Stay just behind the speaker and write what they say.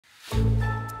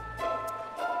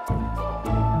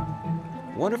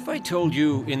What if I told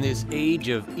you in this age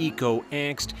of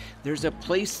eco-angst, there's a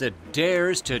place that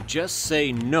dares to just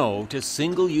say no to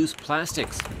single-use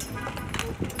plastics?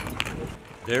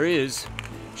 There is.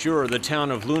 Sure, the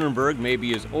town of Lunenburg may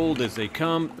be as old as they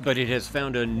come, but it has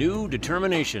found a new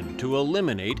determination to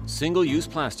eliminate single-use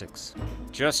plastics.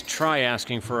 Just try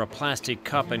asking for a plastic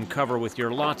cup and cover with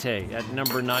your latte at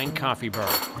number 9 Coffee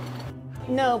Bar.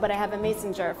 No, but I have a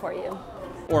mason jar for you.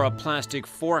 Or a plastic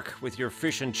fork with your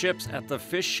fish and chips at the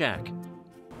Fish Shack.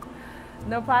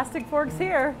 No plastic forks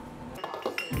here.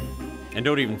 And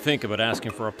don't even think about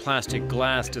asking for a plastic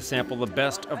glass to sample the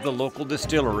best of the local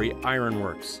distillery,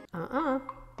 Ironworks.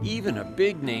 Even a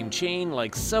big name chain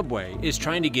like Subway is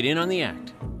trying to get in on the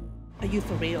act. Are you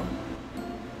for real?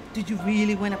 Did you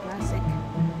really win a plastic?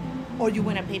 Or you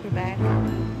win a paper bag?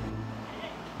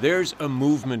 There's a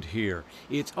movement here.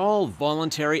 It's all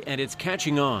voluntary and it's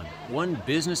catching on, one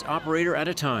business operator at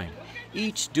a time,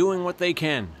 each doing what they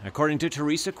can, according to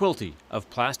Teresa Quilty of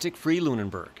Plastic Free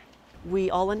Lunenburg. We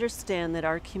all understand that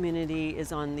our community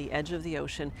is on the edge of the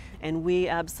ocean, and we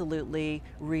absolutely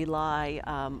rely,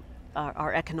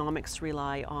 our economics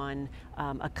rely on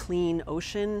a clean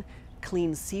ocean,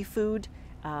 clean seafood,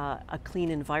 a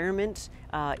clean environment.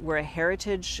 We're a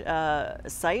heritage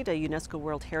site, a UNESCO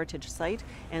World Heritage Site,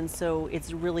 and so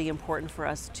it's really important for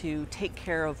us to take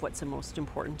care of what's the most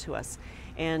important to us.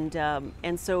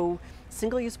 And so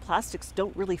single-use plastics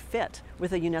don't really fit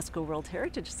with a UNESCO World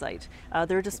Heritage Site.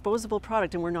 They're a disposable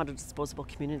product, and we're not a disposable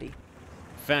community.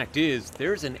 Fact is,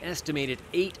 there's an estimated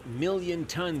 8 million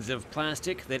tons of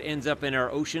plastic that ends up in our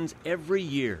oceans every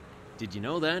year. Did you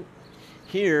know that?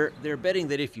 Here, they're betting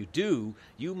that if you do,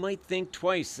 you might think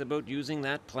twice about using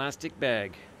that plastic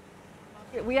bag.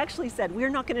 We actually said we're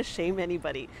not going to shame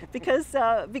anybody because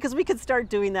we could start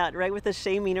doing that, right, with a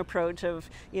shaming approach of,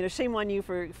 you know, shame on you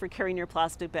for carrying your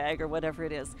plastic bag or whatever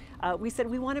it is. We said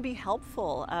we want to be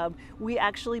helpful. We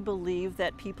actually believe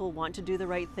that people want to do the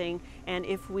right thing, and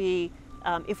if we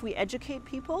educate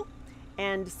people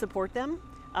and support them,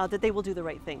 that they will do the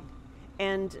right thing.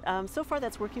 And so far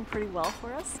that's working pretty well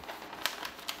for us.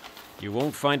 You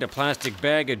won't find a plastic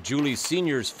bag at Julie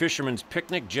Senior's Fisherman's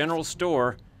Picnic General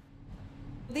Store.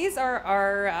 These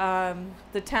are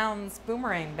the town's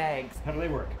boomerang bags. How do they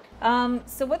work?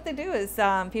 So what they do is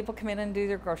people come in and do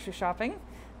their grocery shopping,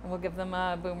 and we'll give them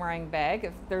a boomerang bag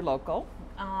if they're local,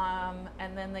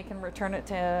 and then they can return it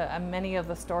to many of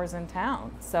the stores in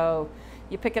town. So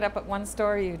you pick it up at one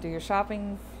store, you do your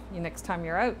shopping. Next time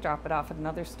you're out, drop it off at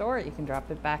another store. You can drop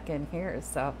it back in here.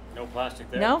 So no plastic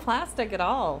there? No plastic at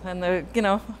all. And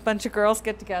a bunch of girls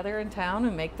get together in town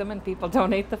and make them, and people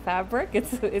donate the fabric.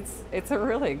 It's a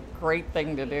really great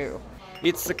thing to do.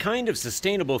 It's the kind of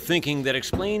sustainable thinking that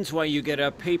explains why you get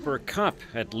a paper cup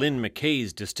at Lynn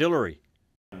McKay's distillery.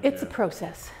 It's a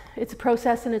process. It's a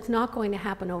process, and it's not going to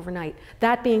happen overnight.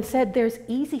 That being said, there's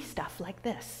easy stuff like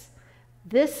this.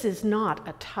 This is not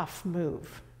a tough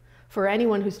move. For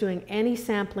anyone who's doing any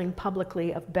sampling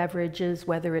publicly of beverages,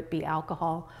 whether it be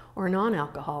alcohol or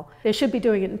non-alcohol, they should be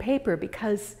doing it in paper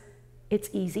because it's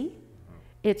easy,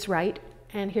 it's right,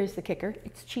 and here's the kicker,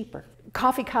 it's cheaper.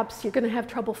 Coffee cups, you're going to have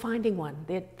trouble finding one.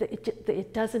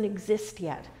 It doesn't exist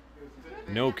yet.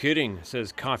 No kidding,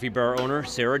 says coffee bar owner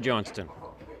Sarah Johnston.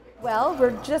 Well,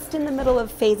 we're just in the middle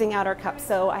of phasing out our cups,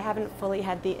 so I haven't fully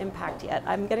had the impact yet.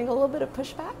 I'm getting a little bit of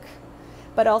pushback,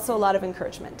 but also a lot of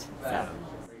encouragement. So.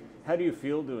 How do you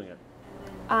feel doing it?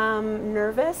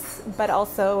 Nervous, but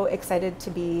also excited to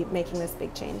be making this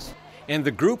big change. And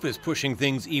the group is pushing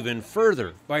things even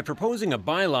further by proposing a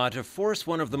bylaw to force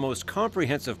one of the most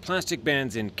comprehensive plastic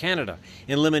bans in Canada,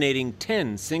 eliminating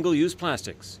 10 single-use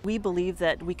plastics. We believe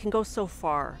that we can go so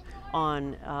far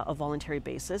on a voluntary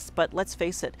basis, but let's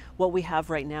face it, what we have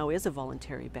right now is a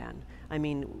voluntary ban. I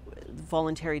mean,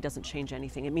 voluntary doesn't change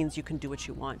anything. It means you can do what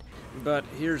you want. But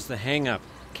here's the hang-up.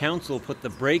 Council put the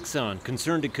brakes on,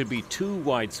 concerned it could be too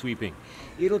wide-sweeping.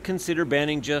 It'll consider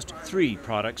banning just 3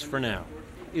 products for now.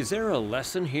 Is there a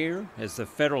lesson here as the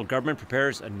federal government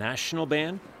prepares a national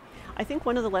ban? I think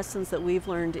one of the lessons that we've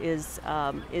learned is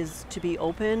to be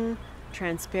open,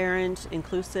 transparent,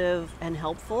 inclusive, and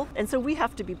helpful. And so we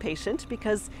have to be patient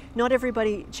because not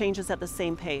everybody changes at the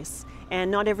same pace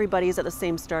and not everybody is at the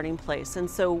same starting place. And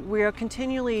so we're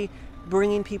continually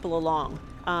bringing people along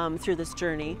through this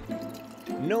journey.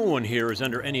 No one here is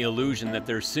under any illusion that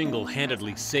they're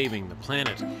single-handedly saving the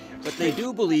planet, but they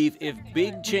do believe if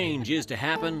big change is to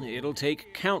happen, it'll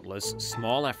take countless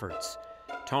small efforts.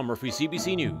 Tom Murphy,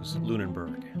 CBC News,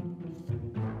 Lunenburg.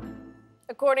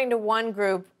 According to one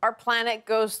group, our planet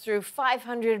goes through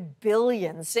 500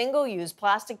 billion single-use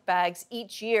plastic bags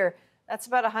each year. That's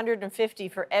about 150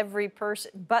 for every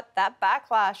person, but that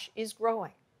backlash is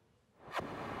growing.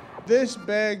 This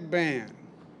bag ban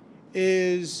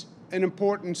is an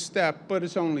important step, but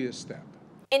it's only a step.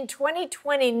 In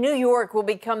 2020, New York will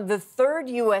become the third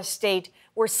U.S. state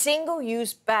where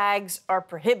single-use bags are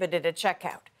prohibited at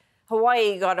checkout.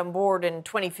 Hawaii got on board in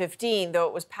 2015, though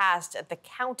it was passed at the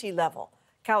county level.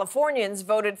 Californians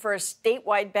voted for a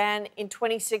statewide ban in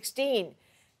 2016.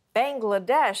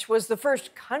 Bangladesh was the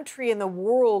first country in the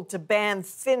world to ban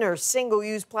thinner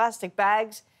single-use plastic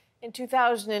bags in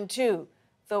 2002,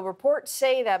 though reports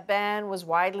say that ban was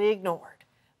widely ignored.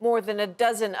 More than a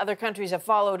dozen other countries have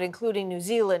followed, including New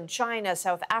Zealand, China,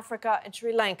 South Africa, and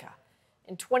Sri Lanka.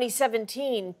 In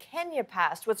 2017, Kenya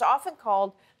passed what's often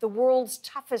called the world's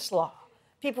toughest law.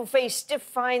 People face stiff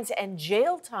fines and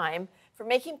jail time for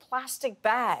making plastic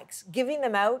bags, giving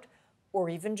them out, or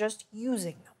even just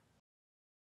using them.